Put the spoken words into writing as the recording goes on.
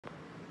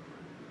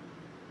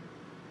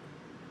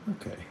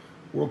Okay,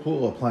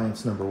 Whirlpool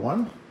appliance number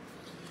one.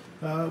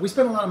 We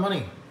spent a lot of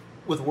money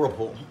with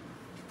Whirlpool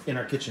in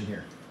our kitchen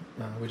here.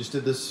 We just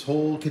did this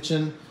whole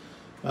kitchen,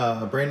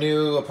 brand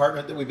new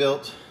apartment that we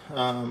built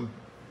on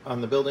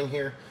the building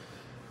here.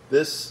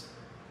 This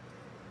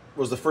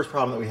was the first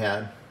problem that we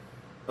had.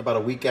 About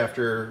a week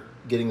after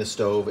getting the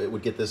stove, it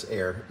would get this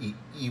error,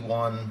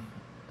 E1,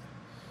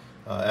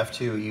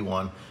 F2,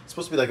 E1. It's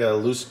supposed to be like a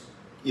loose,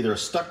 either a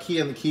stuck key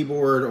on the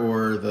keyboard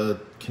or the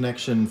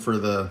connection for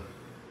the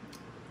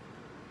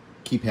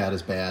keypad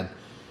is bad.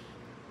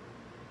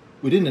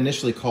 We didn't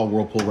initially call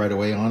Whirlpool right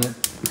away on it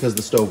because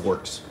the stove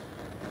works.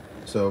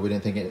 So we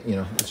didn't think it,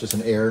 it's just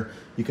an error.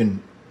 You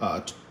can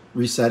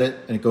reset it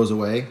and it goes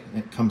away.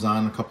 It comes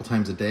on a couple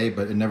times a day,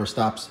 but it never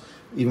stops.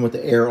 Even with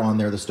the air on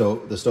there, the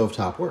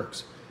stovetop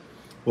works.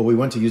 Well, we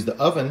went to use the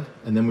oven,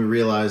 and then we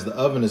realized the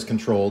oven is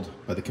controlled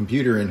by the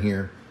computer in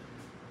here.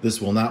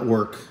 This will not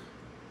work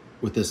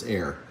with this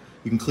air.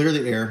 You can clear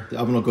the air, the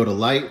oven will go to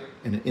light,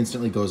 and it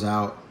instantly goes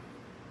out.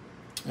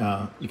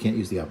 You can't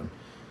use the oven.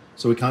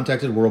 So we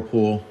contacted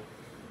Whirlpool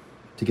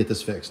to get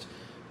this fixed.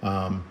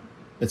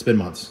 It's been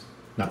months,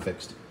 not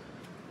fixed.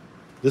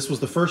 This was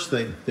the first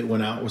thing that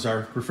went out, was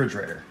our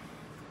refrigerator.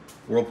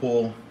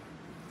 Whirlpool,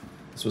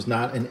 this was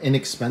not an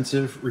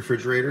inexpensive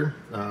refrigerator,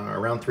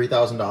 around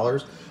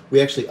 $3,000. We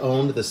actually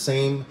owned the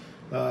same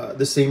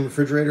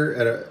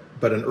refrigerator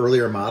but an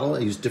earlier model. I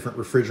used different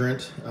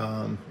refrigerant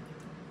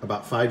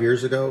about 5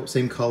 years ago.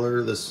 Same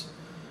color, this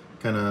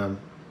kind of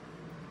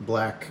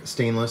black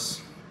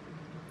stainless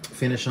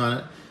finish on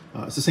it.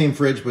 It's the same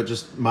fridge, but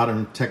just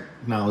modern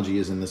technology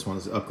is in this one.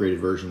 It's an upgraded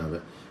version of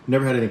it.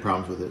 Never had any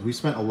problems with it. We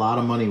spent a lot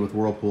of money with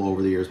Whirlpool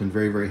over the years, been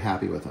very, very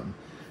happy with them.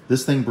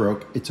 This thing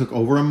broke. It took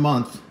over a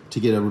month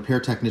to get a repair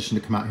technician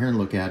to come out here and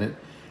look at it.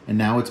 And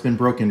now it's been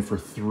broken for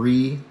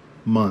 3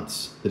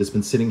 months that it's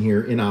been sitting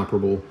here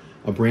inoperable,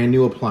 a brand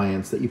new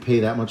appliance that you pay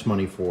that much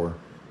money for,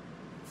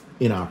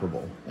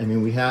 inoperable. I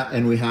mean, we have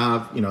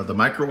the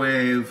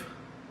microwave,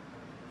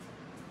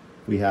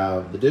 we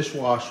have the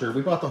dishwasher.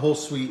 We bought the whole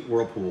suite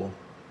Whirlpool.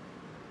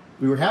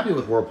 We were happy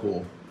with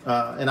Whirlpool.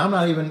 And I'm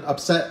not even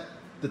upset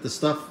that the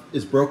stuff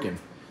is broken.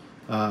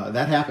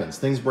 That happens,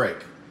 things break.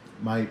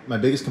 My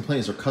biggest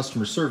complaint is our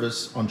customer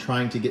service on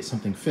trying to get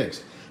something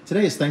fixed.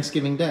 Today is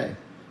Thanksgiving Day,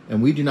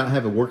 and we do not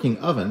have a working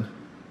oven,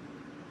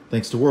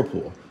 thanks to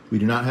Whirlpool. We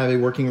do not have a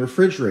working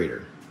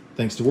refrigerator,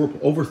 thanks to Whirlpool.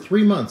 Over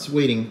 3 months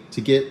waiting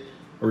to get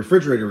a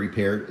refrigerator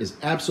repaired is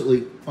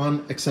absolutely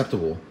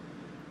unacceptable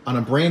on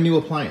a brand new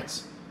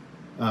appliance.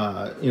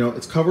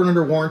 It's covered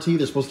under warranty.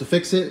 They're supposed to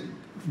fix it,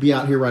 be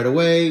out here right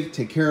away,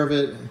 take care of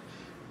it.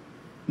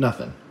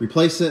 Nothing.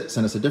 Replace it,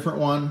 send us a different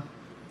one.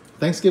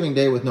 Thanksgiving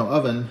Day with no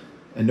oven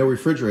and no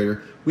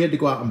refrigerator, we had to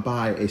go out and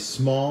buy a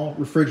small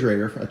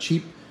refrigerator, a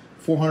cheap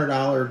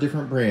 $400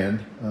 different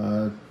brand.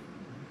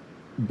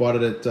 Bought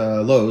it at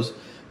Lowe's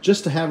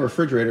just to have a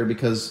refrigerator,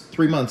 because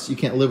 3 months you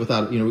can't live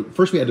without it.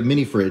 First we had a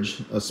mini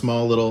fridge, a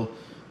small little,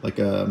 it's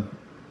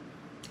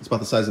about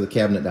the size of the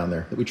cabinet down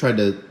there, that we tried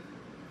to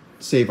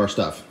save our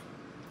stuff,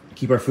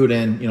 keep our food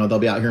in. They'll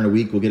be out here in a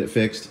week, we'll get it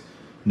fixed.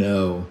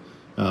 No.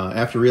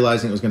 After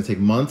realizing it was going to take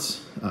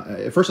months,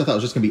 at first I thought it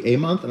was just going to be a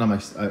month, and I'm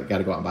like, I got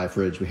to go out and buy a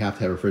fridge. We have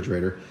to have a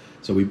refrigerator.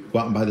 So we go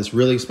out and buy this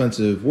really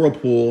expensive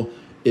Whirlpool.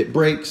 It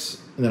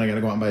breaks, and then I got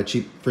to go out and buy a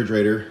cheap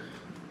refrigerator.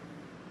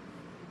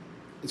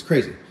 It's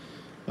crazy.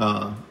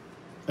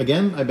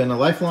 Again, I've been a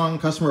lifelong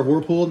customer of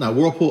Whirlpool. Now,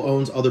 Whirlpool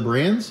owns other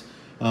brands.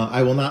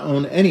 I will not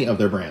own any of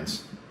their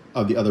brands,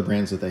 of the other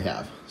brands that they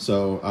have.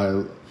 So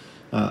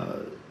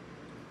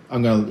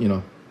I'm going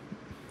to,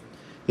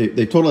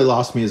 They totally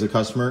lost me as a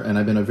customer, and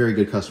I've been a very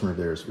good customer of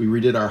theirs. We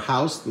redid our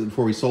house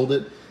before we sold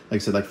it. Like I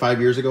said, like 5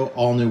 years ago,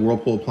 all new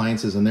Whirlpool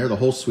appliances in there, the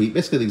whole suite,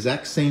 basically the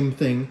exact same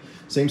thing,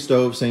 same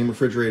stove, same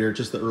refrigerator,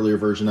 just the earlier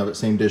version of it,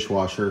 same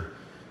dishwasher.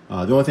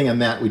 The only thing on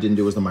that we didn't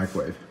do was the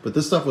microwave. But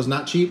this stuff was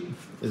not cheap.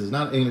 This is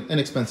not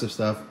inexpensive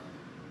stuff.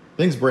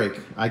 Things break.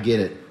 I get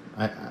it.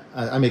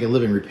 I make a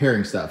living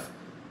repairing stuff.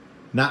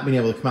 Not being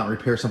able to come out and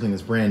repair something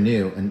that's brand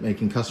new and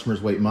making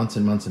customers wait months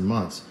and months and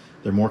months.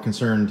 They're more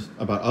concerned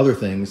about other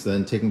things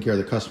than taking care of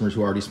the customers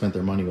who already spent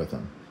their money with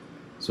them.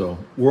 So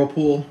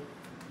Whirlpool,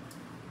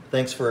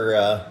 thanks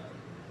for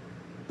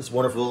this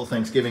wonderful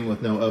Thanksgiving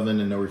with no oven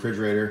and no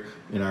refrigerator,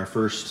 in our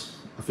first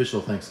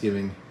official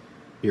Thanksgiving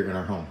here in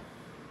our home.